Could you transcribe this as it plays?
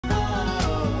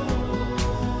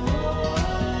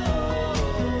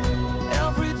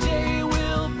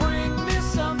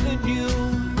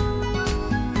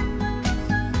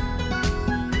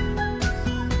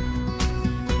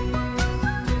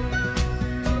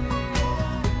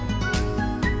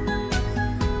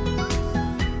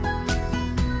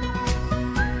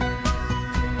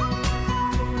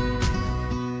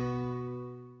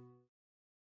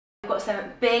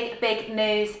some big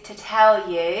news to tell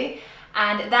you,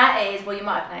 and that is, well, you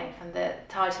might have known from the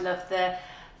title of the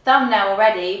thumbnail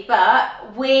already,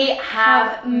 but we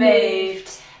have moved,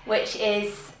 which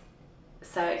is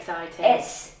so exciting.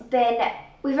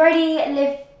 We've already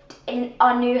lived in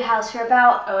our new house for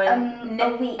about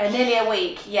a week. Nearly a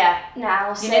week, yeah.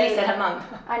 Now, you nearly said a month.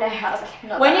 I know. I was like,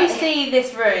 not when you that see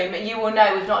this room, you will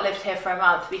know we've not lived here for a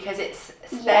month, because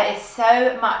there is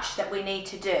so much that we need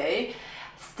to do.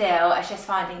 Still, it's just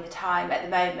finding the time at the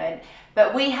moment.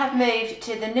 But we have moved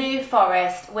to the New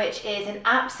Forest, which is an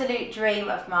absolute dream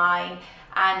of mine,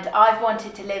 and I've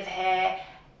wanted to live here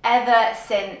ever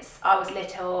since I was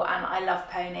little, and I love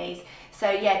ponies. So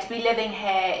yeah, to be living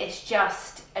here is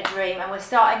just a dream, and we're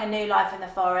starting a new life in the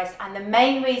forest, and the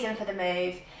main reason for the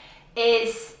move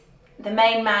is the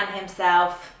main man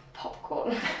himself,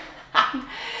 Popcorn.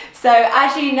 So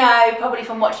as you know, probably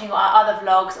from watching our other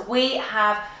vlogs, we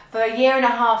have, for a year and a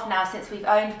half now since we've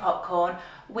owned Popcorn,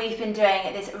 we've been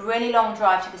doing this really long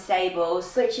drive to the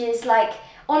stables. Which is like,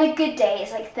 on a good day,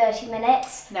 it's like 30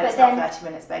 minutes. No, it's not 30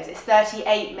 minutes, babes. It's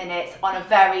 38 minutes on a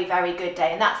very, very good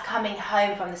day. And that's coming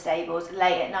home from the stables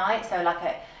late at night. So like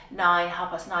at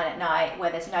 9:30 at night,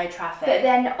 where there's no traffic. But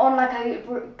then on like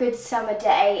a good summer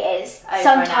day,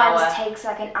 sometimes takes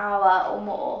like an hour or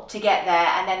more to get there,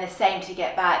 and then the same to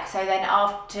get back. So then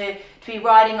to be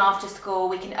riding after school,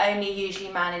 we can only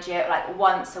usually manage it like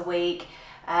once a week.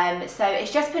 So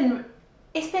it's been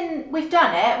we've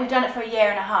done it for a year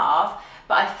and a half,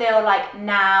 but I feel like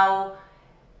now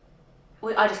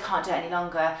I just can't do it any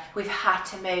longer. We've had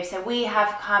to move. So we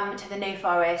have come to the New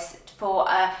Forest for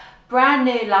a brand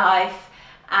new life,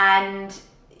 and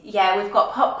yeah, we've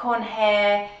got Popcorn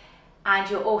here, and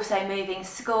you're also moving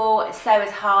school. So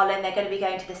is Harlan. They're going to be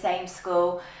going to the same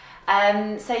school.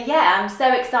 So yeah, I'm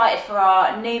so excited for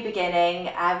our new beginning.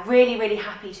 Really, really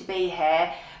happy to be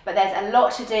here, but there's a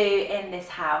lot to do in this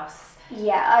house.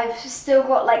 Yeah, I've still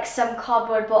got like some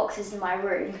cardboard boxes in my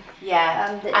room.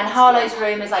 Yeah, and Harlow's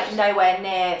room is like nowhere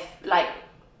near like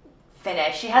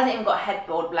finished. She hasn't even got a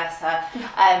headboard, bless her,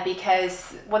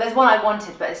 because, well, there's one I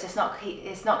wanted, but it's not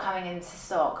coming into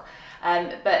stock.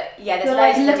 But yeah, there's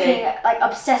loads to do. You're looking at like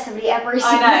obsessively every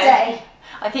single day.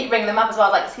 I keep ringing them up as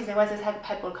well, like, excuse me, where's this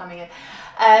headboard coming in?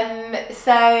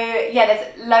 So yeah,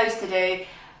 there's loads to do.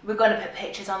 We're going to put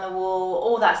pictures on the wall,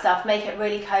 all that stuff, make it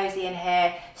really cosy in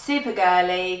here, super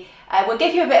girly. We'll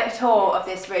give you a bit of a tour of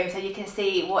this room so you can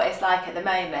see what it's like at the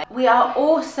moment. We are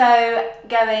also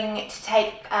going to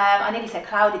take, I nearly said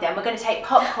Cloudy then, we're going to take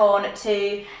Popcorn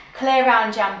to clear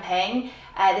round jumping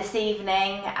this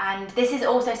evening, and this is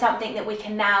also something that we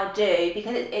can now do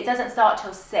because it doesn't start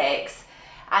till 6.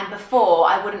 And before,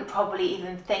 I wouldn't probably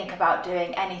even think about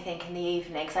doing anything in the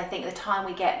evening, because I think the time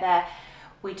we get there,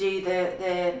 we do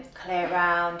the clear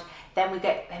round, then we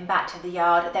get him back to the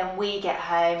yard, then we get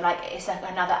home, like it's like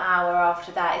another hour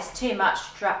after that. It's too much,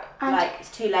 like it's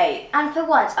too late. And for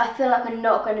once, I feel like we're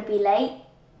not going to be late.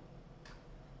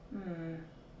 Do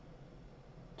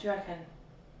you reckon?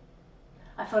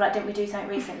 I feel like, didn't we do something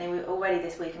recently already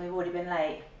this week and we've already been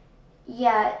late?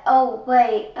 Yeah, oh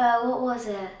wait, what was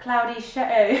it? Cloudy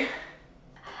show.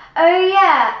 Oh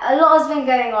yeah, a lot has been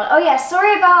going on. Oh yeah,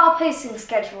 sorry about our posting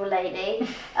schedule lately.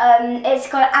 It's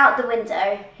gone out the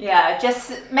window. Yeah,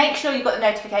 just make sure you've got the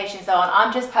notifications on.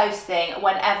 I'm just posting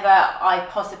whenever I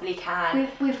possibly can.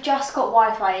 We've just got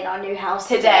Wi-Fi in our new house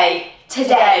today.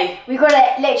 We got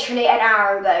it literally an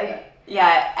hour ago.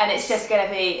 Yeah, and it's just going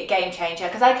to be a game changer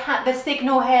because the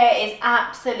signal here is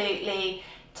absolutely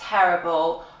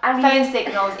terrible. And phone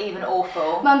signal's even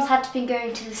awful. Mum's had to be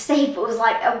going to the stables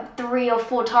like 3 or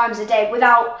 4 times a day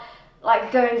without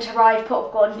like going to ride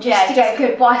Popcorn just to get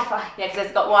good Wi-Fi. Yeah, because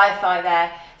it's got Wi-Fi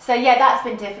there. So yeah, that's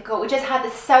been difficult. We just had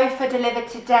the sofa delivered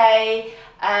today.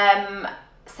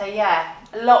 So yeah,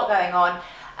 a lot going on.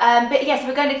 But yes,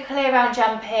 we're going to clear round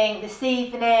jumping this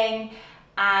evening.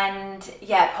 And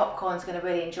yeah, Popcorn's going to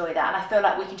really enjoy that. And I feel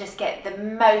like we can just get the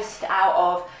most out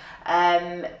of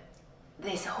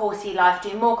this horsey life,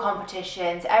 do more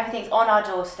competitions. Everything's on our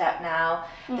doorstep now.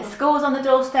 The school's on the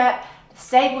doorstep, the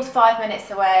stable's 5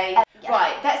 minutes away. Yeah.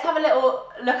 Right, let's have a little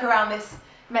look around this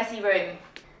messy room.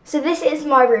 So this is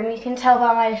my room. You can tell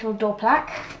by my little door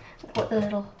plaque. I've got the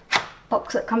little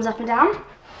box that comes up and down.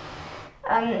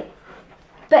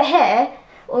 But here,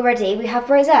 already, we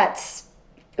have rosettes.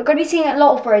 We're going to be seeing a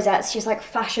lot of rosettes, just like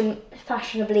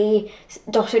fashionably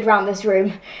dotted around this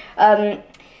room.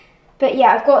 But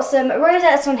yeah, I've got some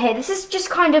rosettes on here. This is just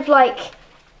kind of like...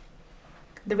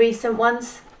 the recent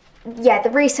ones? Yeah,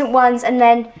 the recent ones, and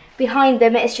then behind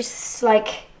them it's just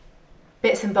like...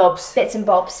 bits and bobs. Bits and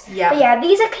bobs. Yeah. But yeah,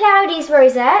 these are Cloudy's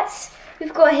rosettes.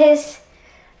 We've got his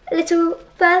little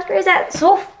first rosettes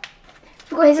off.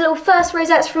 We've got his little first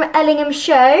rosettes from Ellingham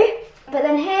Show. But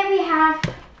then here we have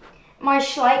my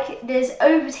Schleich that is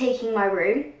overtaking my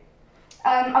room.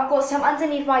 I've got some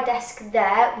underneath my desk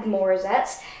there with more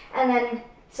rosettes, and then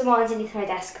some more underneath my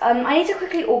desk. I need to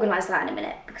quickly organise that in a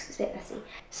minute because it's a bit messy.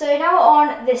 So now we're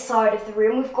on this side of the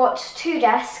room. We've got 2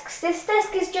 desks. This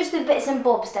desk is just a bits and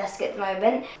bobs desk at the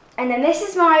moment. And then this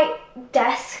is my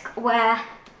desk where...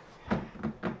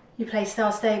 You play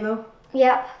Star Stable?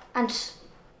 Yep, and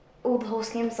all the horse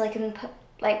games I can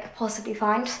possibly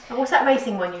find. And what's that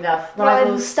racing one you love?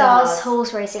 Rival Stars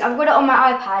Horse Racing. I've got it on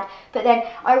my iPad, but then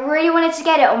I really wanted to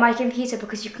get it on my computer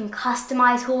because you can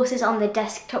customise horses on the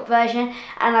desktop version,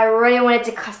 and I really wanted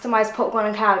to customise Popcorn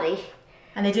and Cloudy.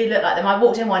 And they do look like them. I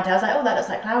walked in one day, I was like, oh, that looks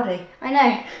like Cloudy. I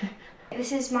know.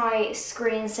 This is my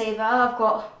screensaver. I've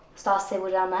got Star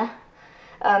Stable down there.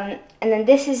 And then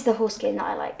this is the horse game that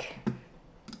I like.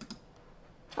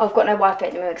 Oh, I've got no Wi-Fi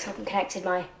at the moment because I haven't connected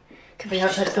my computer. You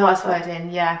haven't put the password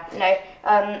in, yeah.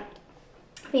 No.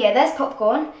 But yeah, there's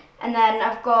Popcorn. And then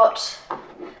I've got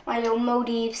my little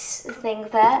Maldives thing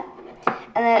there.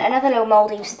 And then another little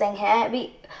Maldives thing here.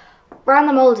 Around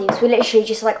the Maldives, we literally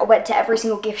just I went to every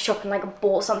single gift shop and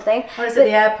bought something. Well, it's at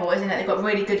the airport, isn't it? They've got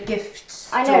really good gift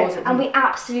stores. I know, and we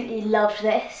absolutely loved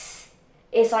this.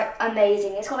 It's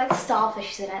amazing. It's got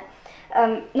starfishes in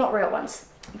it. Not real ones,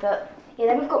 but yeah.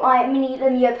 Then we've got my mini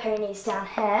Lemure ponies down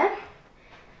here.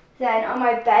 Then on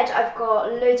my bed, I've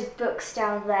got loads of books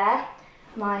down there.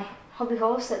 My hobby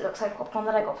horse that looks like Popcorn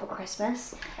that I got for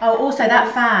Christmas. Oh, also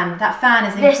that fan. That fan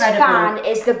is incredible. This fan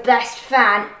is the best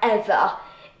fan ever.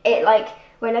 It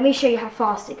wait, let me show you how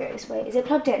fast it goes. Wait, is it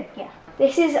plugged in? Yeah.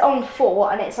 This is on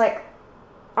 4 and it's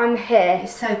I'm here.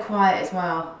 It's so quiet as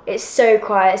well. It's so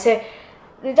quiet. So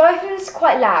the diaphragm's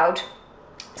quite loud.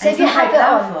 So if you have it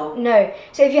on, no.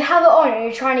 So if you have it on and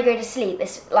you're trying to go to sleep,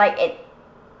 it's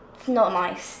it's not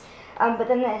nice. But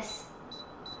then this.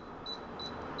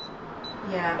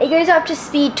 Yeah. It goes up to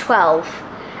speed 12.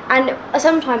 And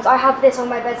sometimes I have this on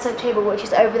my bedside table, which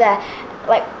is over there,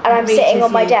 and I'm sitting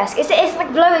on my desk. It's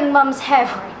like blowing Mum's hair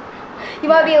right now. You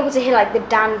might be able to hear the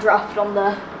dandruff on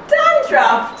the...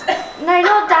 Dandruff? No,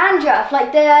 not dandruff,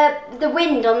 the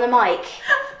wind on the mic.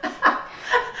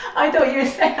 I thought you were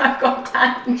saying I've got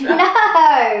dandruff.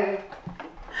 No!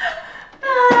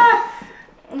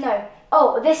 No.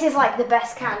 Oh, this is the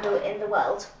best candle in the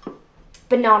world.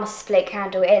 Banana split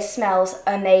candle. It smells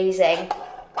amazing.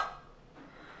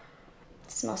 It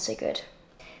smells so good.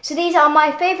 So these are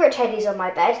my favourite teddies on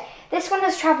my bed. This one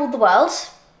has travelled the world.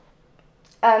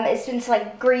 It's been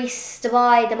to Greece,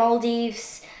 Dubai, the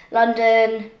Maldives,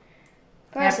 London.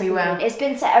 Everywhere. It's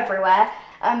been to everywhere.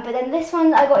 But then this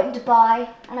one I got in Dubai,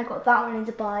 and I got that one in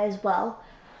Dubai as well.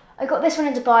 I got this one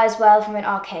in Dubai as well from an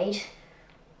arcade.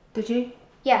 Did you?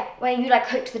 Yeah, when you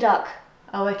hooked the duck.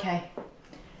 Oh, okay.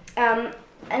 And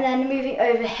then moving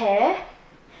over here,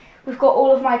 we've got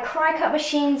all of my cry cut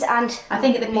machines and... I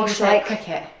think at the people say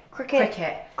cricket.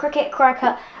 Cricket, cry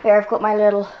cut. Here I've got my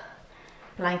little...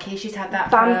 Blankie, she's had that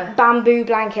for... Bamboo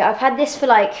blanket. I've had this for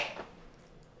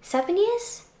 7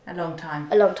 years? A long time.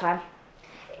 A long time.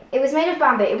 It was made of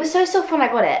bamboo. It was so soft when I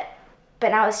got it, but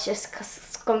now it's just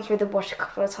it's gone through the wash a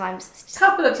couple of times.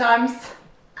 Couple of times?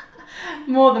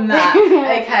 More than that.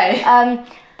 Okay.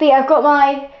 But yeah, I've got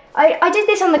my... I did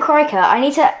this on the Criker. I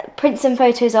need to print some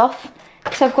photos off.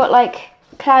 So I've got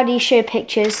Cloudy show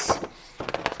pictures.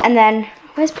 And then,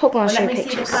 where's Popcorn show pictures? Let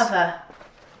me see the cover.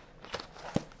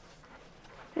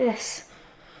 This.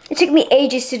 It took me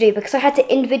ages to do because I had to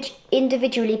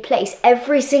individually place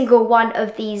every single one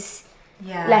of these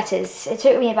letters. It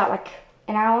took me about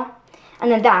an hour.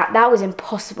 And then that was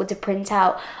impossible to print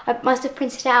out. I must have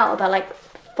printed it out about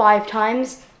 5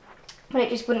 times. But it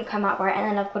just wouldn't come out right. And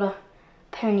then I've got a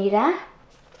pony there.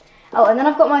 Oh, and then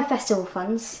I've got my festival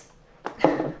funds.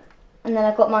 And then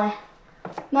I've got my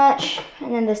merch.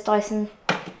 And then there's Dyson.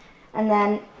 And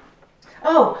then...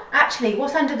 Oh, actually,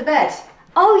 what's under the bed?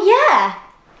 Oh, yeah!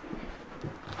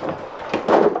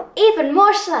 Even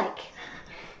more Schleich.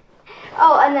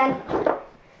 Oh, and then...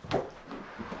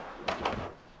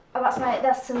 Oh,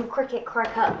 that's some cricket cry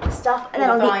cut stuff. And then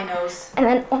on vinyls. And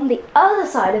then on the other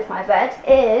side of my bed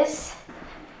is...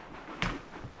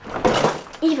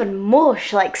 even more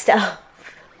Schleich stuff.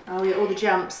 Oh, yeah, all the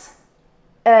jumps.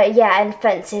 Yeah, and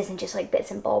fences and just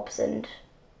bits and bobs and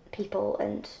people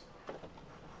and...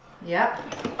 Yep.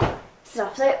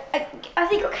 Stuff. So I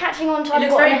think we're catching on to... It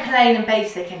looks very plain and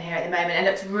basic in here at the moment. It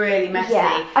looks really messy.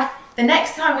 Yeah. The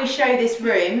next time we show this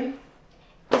room...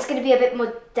 There's going to be a bit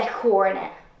more decor in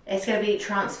it. It's going to be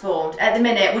transformed. At the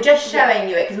minute, we're just showing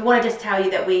you it because we want to just tell you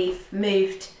that we've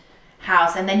moved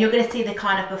house, and then you're going to see the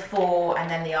kind of before and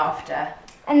then the after.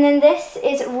 And then this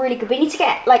is really good. We need to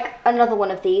get like another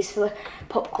one of these for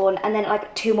popcorn, and then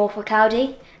like 2 more for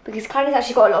Cloudy, because Cloudy's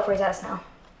actually got a lot of rosettes now.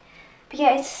 But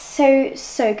yeah, it's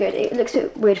so good. It looks a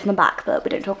bit weird from the back, but we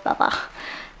don't talk about that.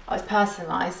 Oh, it's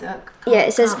personalised. Yeah,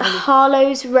 it says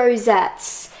Harlow's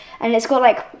Rosettes, and it's got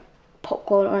like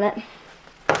popcorn on it.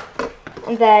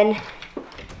 And then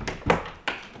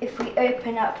if we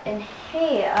open up in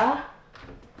here,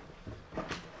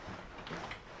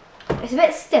 it's a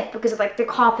bit stiff because of like the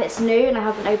carpet's new, and I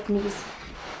haven't opened these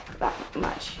that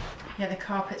much. Yeah, the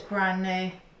carpet's brand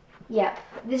new. Yeah,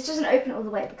 this doesn't open all the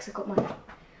way because I've got my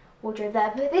wardrobe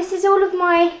there, but this is all of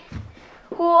my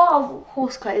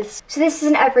horse clothes. So this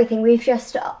isn't everything. We've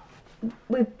just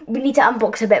we need to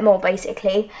unbox a bit more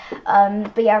basically.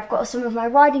 But yeah, I've got some of my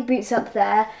riding boots up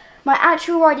there. My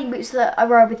actual riding boots that I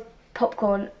ride with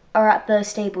popcorn are at the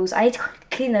stables. I need to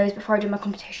clean those before I do my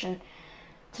competition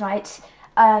tonight.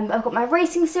 I've got my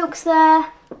racing silks there.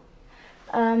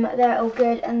 They're all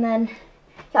good, and then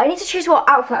yeah, I need to choose what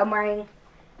outfit I'm wearing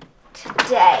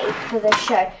today for the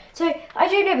show. So I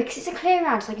don't know, because it's a clear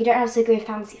round, so like you don't have to go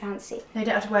fancy. They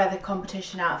don't have to wear the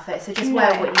competition outfit, so just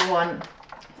wear what you want.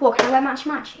 What, can I wear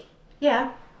matchy?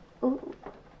 Yeah. Ooh.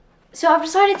 So I've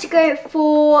decided to go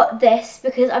for this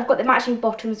because I've got the matching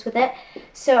bottoms with it.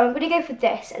 So I'm going to go for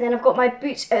this, and then I've got my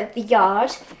boots at the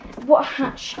yard. What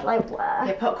hat shall I wear?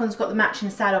 Yeah, Popcorn's got the matching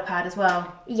saddle pad as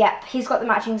well. Yep, he's got the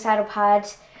matching saddle pad.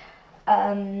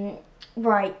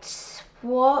 Right,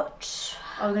 what?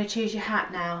 Oh, we're going to choose your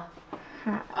hat now.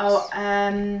 Hat. Oh,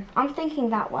 I'm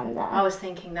thinking that one there. I was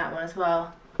thinking that one as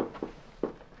well.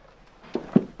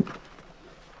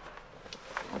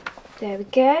 There we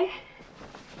go.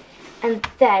 And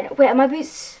then, wait, my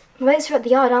boots are at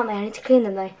the yard, aren't they? I need to clean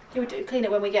them though. Yeah, we'll clean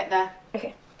it when we get there.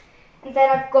 Okay. And then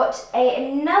I've got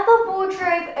another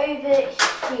wardrobe over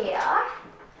here,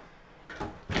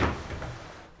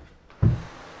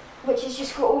 which is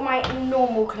just got all my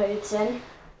normal clothes in.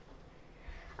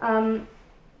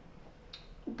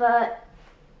 But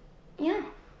yeah.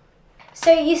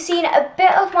 So you've seen a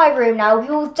bit of my room now. We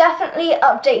will definitely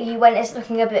update you when it's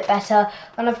looking a bit better,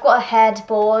 when I've got a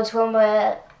headboard, when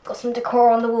we've got some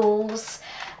decor on the walls,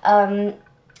 and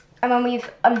when we've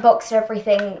unboxed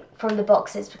everything from the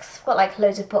boxes, because I've got like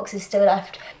loads of boxes still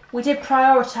left. We did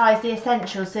prioritise the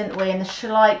essentials, didn't we? And the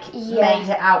Schleich made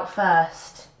it out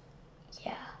first.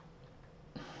 Yeah.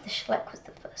 The Schleich was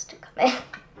the first to come in.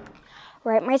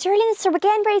 Right, my darlings, so we're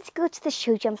getting ready to go to the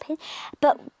show jumping,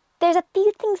 but there's a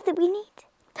few things that we need.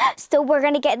 So we're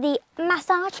going to get the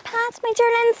massage pads, my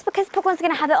darlings, because Popcorn's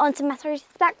going to have it on to massage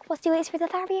his back whilst he waits for the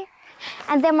farrier.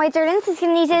 And then my darlings is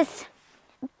going to use his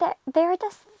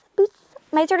Veritas boots.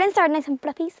 My darlings are nice and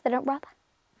fluffy so they don't rub.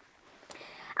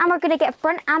 And we're going to get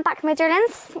front and back, my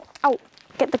darlings. Oh,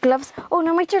 get the gloves. Oh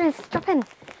no, my darlings, stop in.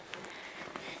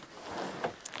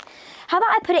 How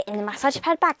about I put it in the massage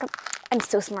pad back? I'm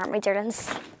so smart, my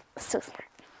darlings. So smart.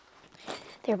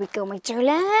 There we go, my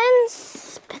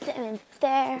darlings. Put them in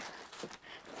there.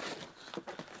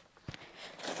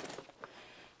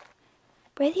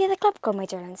 Where'd the other glove go, my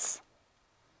darlings?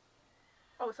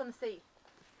 Oh, it's on the seat.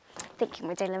 Thank you,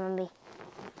 my darling mummy.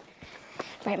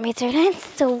 Right, my darlings,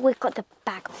 so we've got the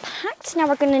bag packed. Now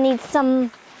we're going to need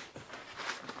some...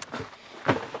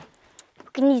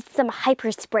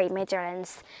 hyper spray, my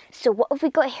darlings. So what have we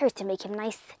got here to make him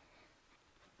nice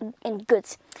and good?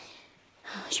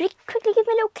 Should we quickly give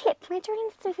him a little clip, my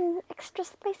darlings, so he's extra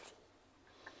spicy?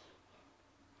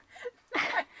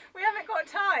 We haven't got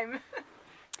time.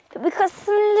 But we've got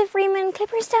some liveryman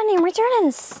clippers down here, my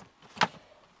darlings.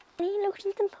 Any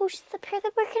lotions and potions up here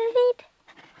that we're going to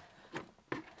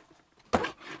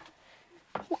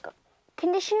need?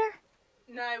 Conditioner?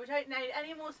 No, we don't need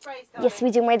any more sprays. Yes,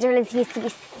 we do, my darlings. He needs to be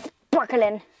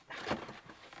sparkling.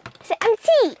 Is it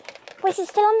empty? Why is it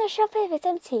still on the shelf if it's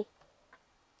empty?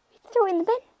 Throw it in the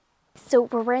bin. So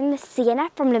we're wearing the Sienna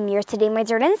from Lemire today, my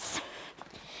darlings.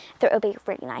 Thought it would be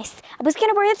really nice. I was going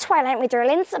to wear the Twilight, my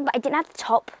darlings, but I didn't have the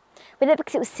top with it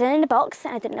because it was still in the box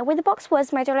and I didn't know where the box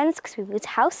was, my darlings, because we moved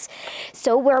house.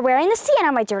 So we're wearing the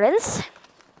Sienna, my darlings.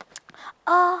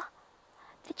 The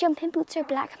jumping boots are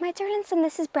black, my darlings, and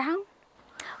this is brown.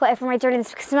 Whatever, my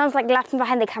darlings, because someone's like laughing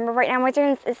behind the camera right now, my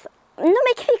darlings. It's not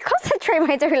making me concentrate,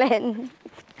 my darling.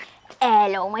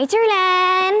 Hello, my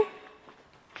darling.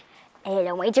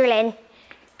 Hello, my darling.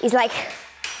 He's like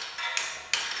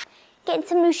getting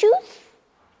some new shoes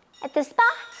at the spa.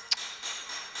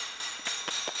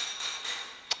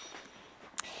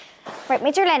 Right,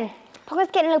 my darling.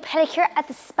 Popcorn's getting a little pedicure at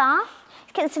the spa.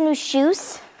 He's getting some new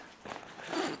shoes.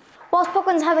 Whilst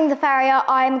Popcorn's having the farrier,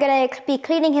 I'm going to be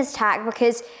cleaning his tack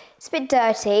because It's a bit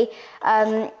dirty,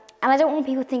 and I don't want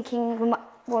people thinking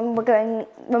when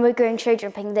we're going show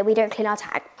jumping that we don't clean our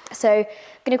tag. So I'm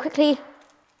going to quickly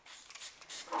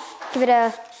give it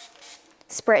a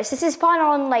spritz. This is fine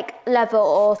on like leather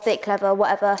or thick leather,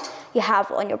 whatever you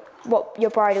have on what your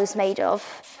bridle's made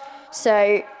of.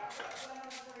 So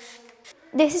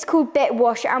this is called Bit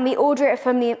Wash, and we order it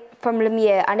from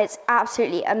Lemieux, and it's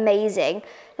absolutely amazing.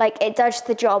 Like, it does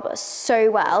the job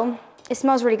so well. It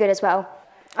smells really good as well.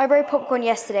 I rode popcorn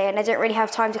yesterday, and I didn't really have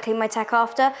time to clean my tech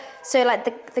after. So like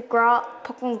the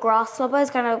popcorn grass slobber is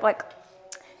kind of like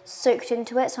soaked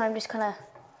into it. So I'm just kind of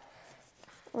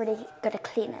really gonna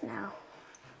clean it now.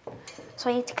 So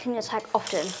I need to clean your tech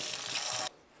often.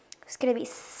 It's gonna be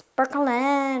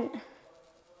sparkling.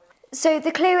 So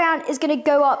the clear round is going to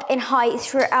go up in height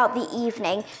throughout the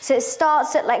evening. So it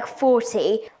starts at like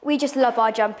 40. We just love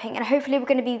our jumping, and hopefully we're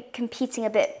going to be competing a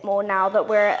bit more now that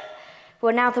we're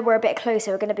a bit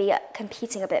closer. We're going to be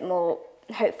competing a bit more,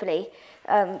 hopefully,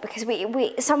 because we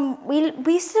used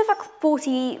to live like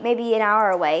 40, maybe an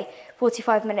hour away,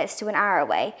 45 minutes to an hour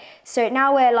away. So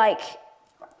now we're like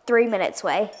 3 minutes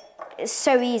away. It's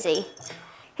so easy.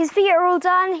 His feet are all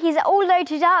done. He's all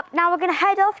loaded up. Now we're going to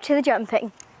head off to the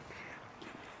jumping.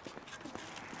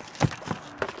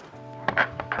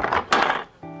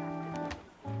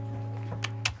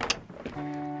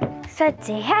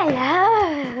 Say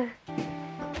hello.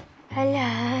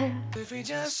 Hello. If we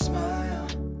just smile,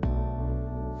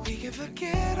 we can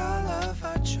forget all of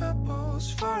our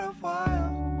troubles for a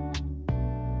while.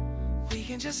 We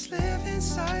can just live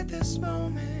inside this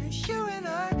moment. You and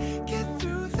I get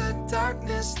through the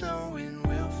darkness, knowing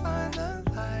we'll find the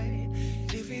light.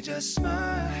 If we just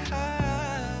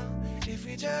smile, if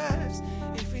we just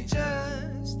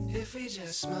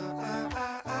smile.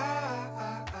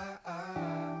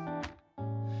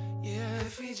 Yeah,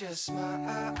 if we just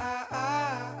smile.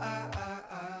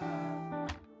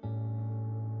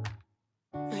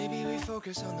 Maybe we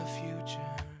focus on the future.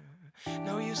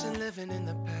 No use in living in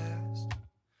the past.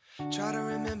 Try to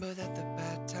remember that the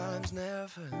bad times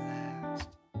never last.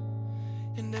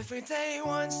 And every day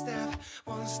one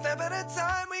step at a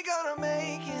time, we gonna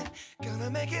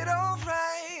make it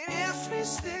alright. If we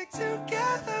stick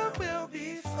together, we'll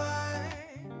be fine.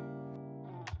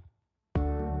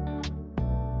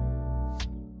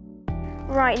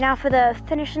 Right, now for the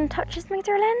finishing touches,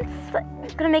 Mr.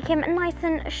 Lens. Gonna make him nice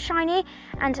and shiny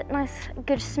and nice,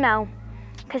 good smell.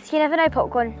 Because you never know,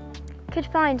 popcorn could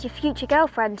find your future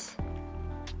girlfriend.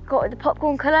 Got the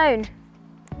popcorn cologne.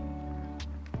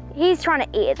 He's trying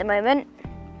to eat at the moment.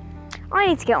 I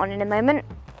need to get on in a moment.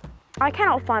 I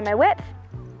cannot find my whip.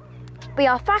 We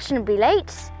are fashionably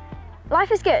late.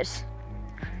 Life is good.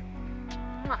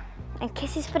 And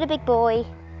kisses for the big boy.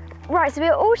 Right, so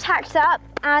we're all tacked up,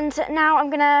 and now I'm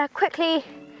gonna quickly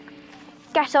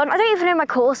get on. I don't even know my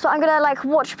course, but I'm gonna like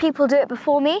watch people do it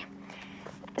before me.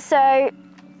 So,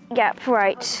 yep,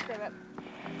 right.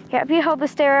 Yep, you hold the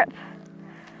stirrup.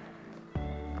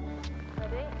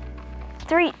 Ready?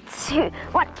 3, 2,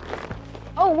 1.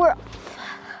 Oh, we're off.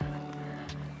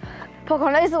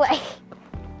 Popcorn knows the way.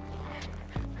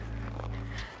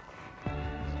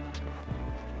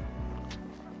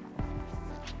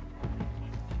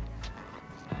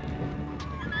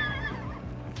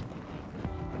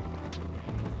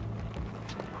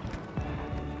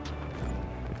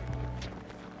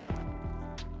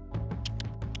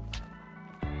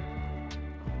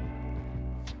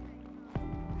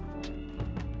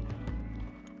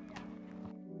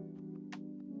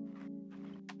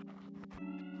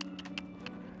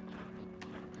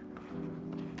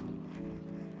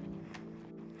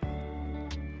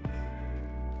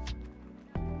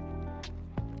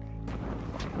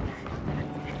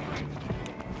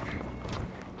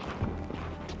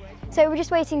 So we're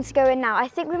just waiting to go in now. I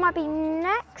think we might be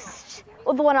next,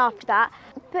 or the one after that.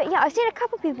 But yeah, I've seen a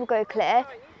couple of people go clear.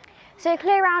 So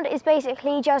clear round is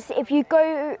basically just if you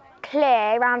go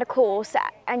clear around a course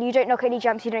and you don't knock any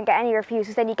jumps, you don't get any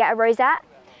refusals, then you get a rosette.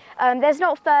 There's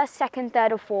not first, second,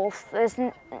 third or fourth.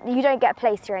 You don't get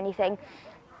placed or anything.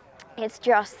 It's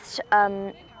just,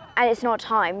 and it's not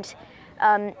timed.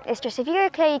 It's just if you go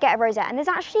clear, you get a rosette. And there's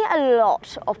actually a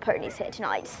lot of ponies here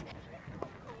tonight.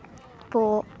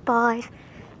 4, 5,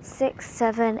 6,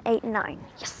 7, 8, 9.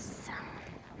 Yes.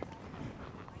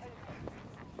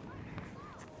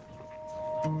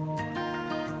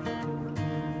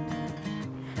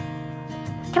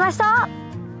 Can I start?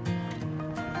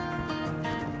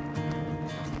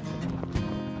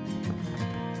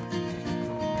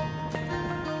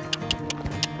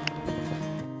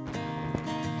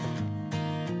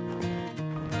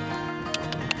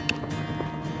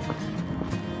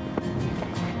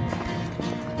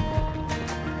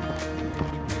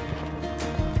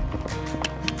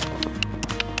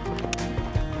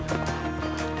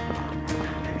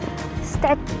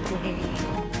 steady.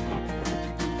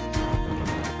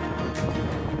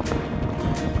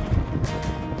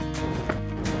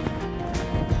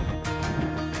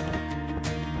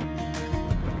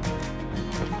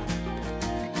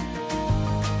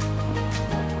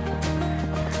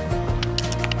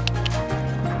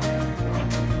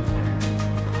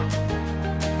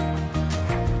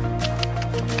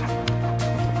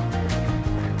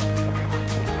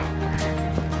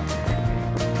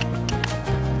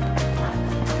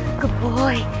 Good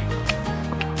boy.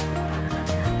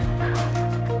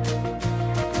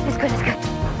 It's good, it's good.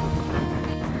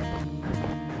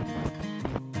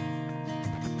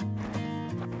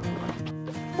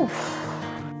 Oof.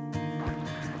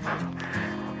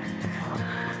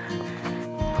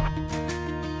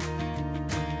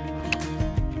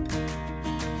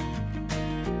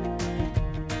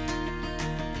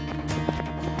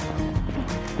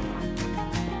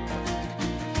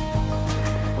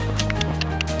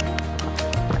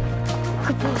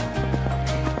 Good boy.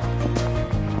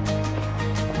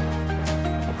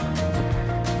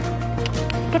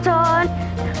 Get on.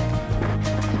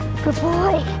 Good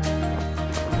boy.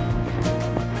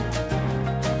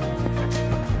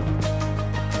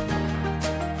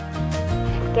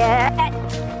 Get.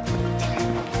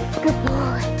 Good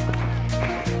boy.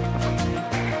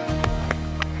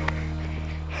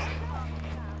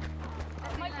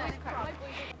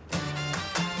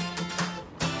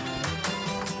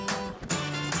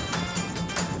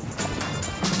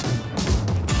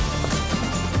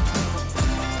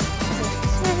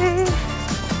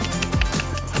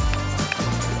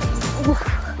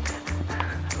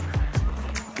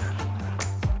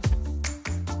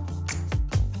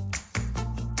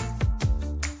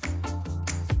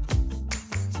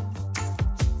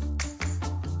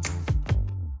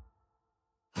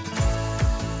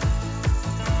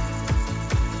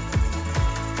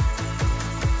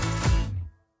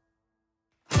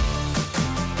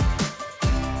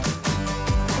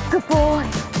 Good boy.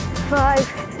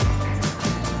 5.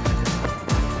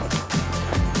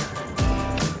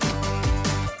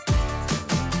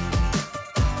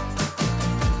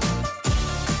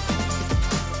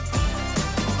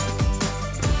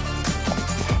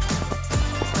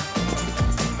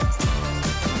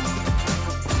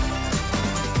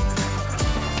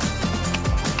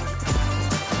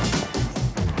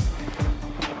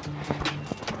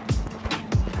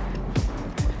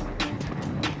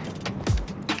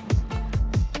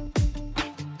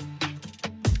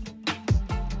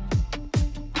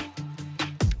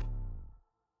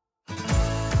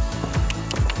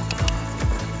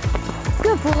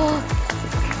 Good boy.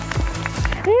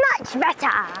 Much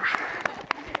better.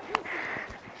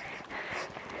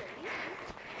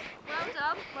 Well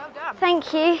done, well done.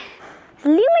 Thank you. It's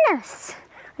luminous.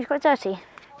 It's got dirty.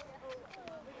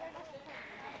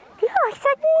 Yeah, I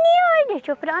said no. Did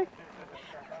you put it on?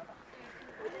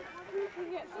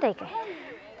 There you go.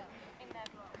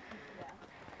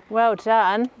 Well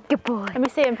done. Good boy. Let me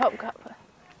see him pop cup.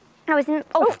 I was in.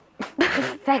 Oh,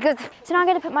 very good. So now I'm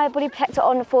going to put my body protector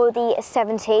on for the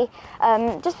 70,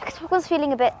 just because I was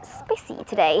feeling a bit spacey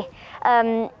today,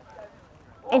 and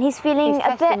he's feeling He's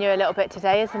a testing bit. you a little bit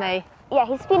today, isn't he? Yeah,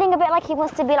 he's feeling a bit like he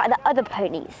wants to be like the other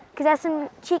ponies, because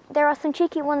there are some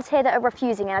cheeky ones here that are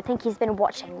refusing, and I think he's been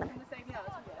watching them.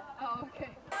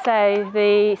 So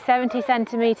the 70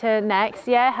 centimetre next,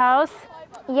 yeah, House?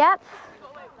 Yep.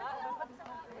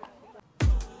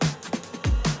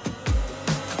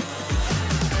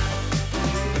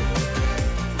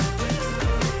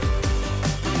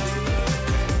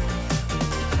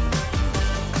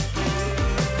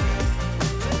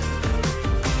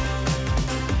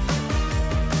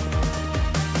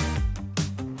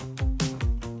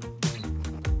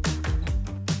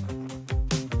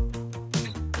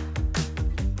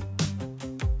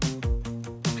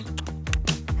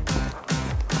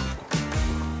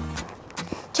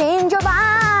 Change your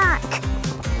back.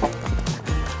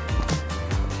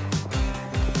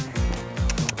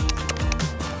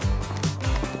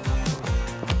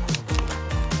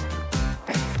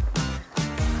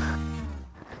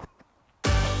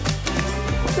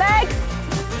 Legs!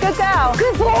 Good girl.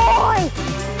 Good boy.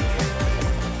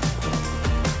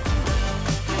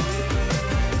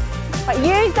 Right,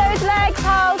 use those legs,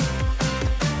 House.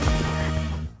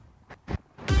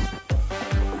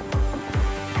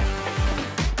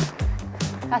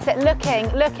 That's it, looking.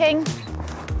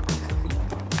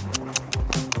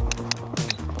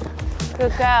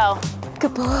 Good girl.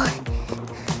 Good boy.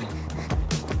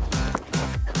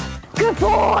 Good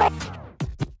boy.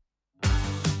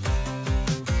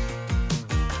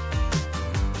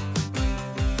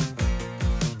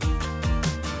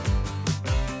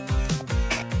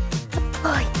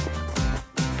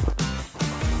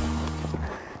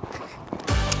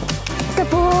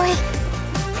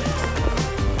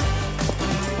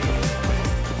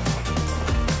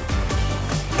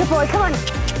 boy, come on.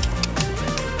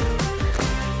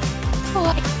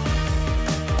 Boy.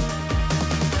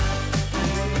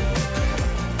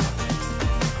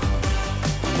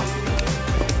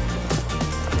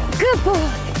 Good boy.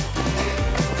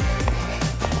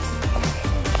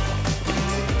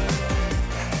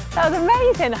 That was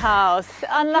amazing, Hals. He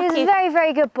Unlucky, was a very,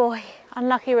 very good boy.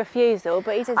 unlucky refusal,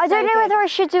 but he did I don't so know good. whether I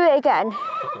should do it again.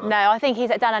 No, I think he's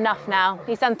done enough now.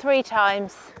 He's done 3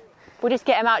 times. We'll just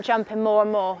get him out jumping more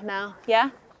and more now,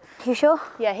 yeah? You sure?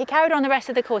 Yeah, he carried on the rest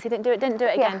of the course. He didn't do it again,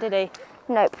 Yeah. did he?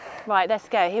 Nope. Right, let's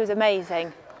go. He was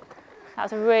amazing. That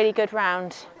was a really good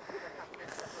round.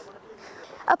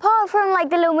 Apart from like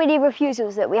the little mini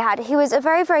refusals that we had, he was a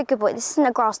very, very good boy. This isn't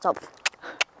a grass stop.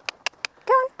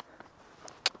 Go on.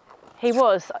 He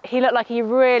was. He looked like he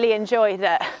really enjoyed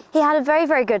it. He had a very,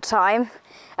 very good time.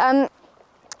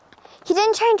 He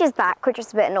didn't change his back, which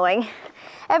was a bit annoying.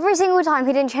 Every single time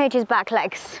he didn't change his back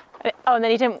legs. Oh, and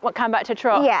then he didn't come back to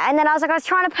trot. Yeah, and then I was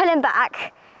trying to pull him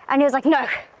back, and he was like, no,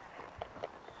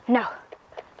 no,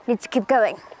 need to keep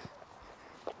going.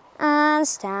 And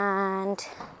stand.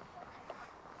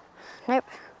 Nope.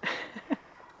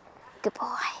 Good boy.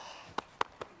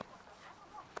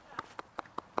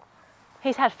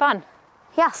 He's had fun.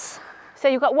 Yes. So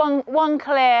you've got one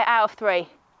clear out of 3.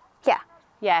 Yeah.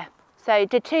 Yeah. So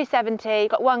did 270,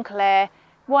 got 1 clear,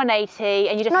 180,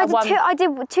 and you just No, had one. I did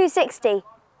 260.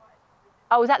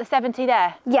 Oh, was that the 70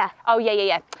 there? Yeah. Oh,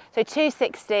 yeah. So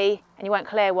 260, and you went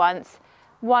clear once,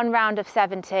 1 round of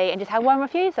 70, and just had 1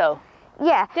 refusal.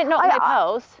 Yeah. Did not no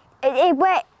poles.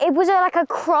 It was like a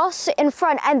cross in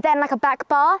front and then like a back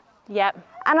bar. Yep.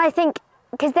 And I think,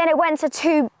 because then it went to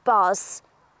 2 bars,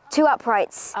 2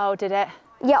 uprights. Oh, did it?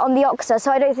 Yeah, on the Oxa,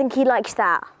 so I don't think he liked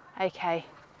that. Okay.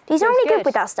 He's It was normally good good.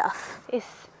 with that stuff.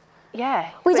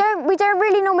 Yeah. We don't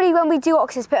really normally, when we do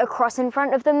Oxas, put a cross in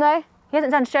front of them though. He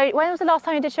hasn't done show. When was the last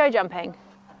time you did show jumping?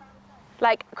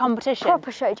 Like competition?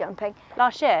 Proper show jumping.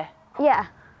 Last year? Yeah.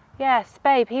 Yes,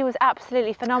 babe, he was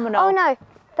absolutely phenomenal. Oh no,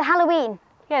 the Halloween.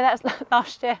 Yeah, that was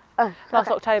last year. Oh, Last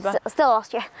okay. October. Still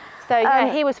last year. So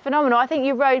yeah, he was phenomenal. I think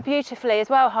you rode beautifully as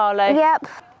well, Harlow. Yep.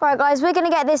 Right guys, we're gonna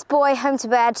get this boy home to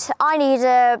bed. I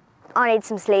need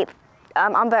some sleep.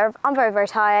 I'm very, very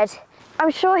tired. I'm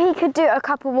sure he could do a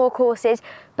couple more courses,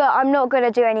 but I'm not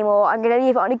gonna do any more. I'm gonna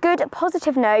leave it on a good,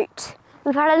 positive note.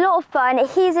 We've had a lot of fun.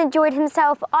 He's enjoyed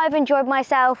himself. I've enjoyed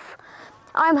myself.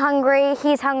 I'm hungry.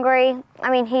 He's hungry. I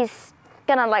mean, he's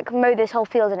gonna like mow this whole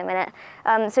field in a minute.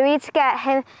 So we need to get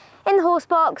him in the horse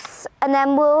box and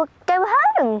then we'll go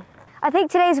home. I think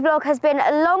today's vlog has been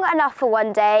long enough for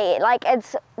one day. Like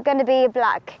it's gonna be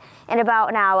black in about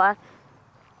an hour.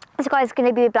 This guy's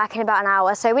gonna be black in about an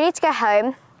hour. So we need to go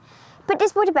home, put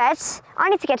this boy to bed. I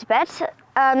need to get to bed.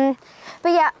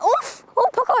 But yeah, oof, oh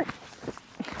my God.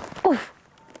 Oof.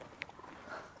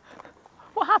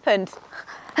 What happened?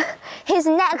 His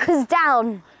neck was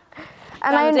down.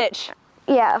 And Down the ditch.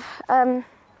 Yeah. Oh,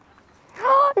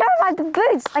 no, like the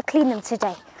boots. I cleaned them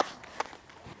today.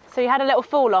 So you had a little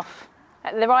fall off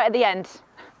right at the end.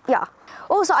 Yeah.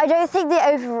 Also, I don't think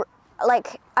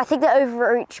I think the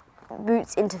overreach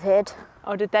boots interfered.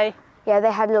 Oh, did they? Yeah,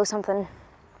 they had a little something.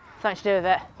 Something to do with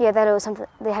it. Yeah, they had a little something.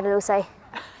 They had a little say.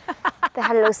 They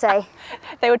had a little say.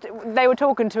 They were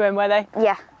talking to him, were they?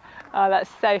 Yeah. Oh, that's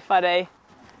so funny.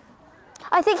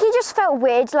 I think he just felt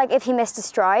weird, like if he missed a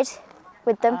stride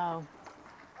with them. Oh.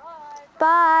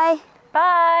 Bye.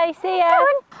 Bye. See ya.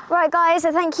 Right, guys.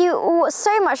 So thank you all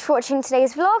so much for watching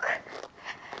today's vlog,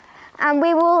 and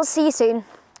we will see you soon.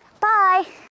 Bye.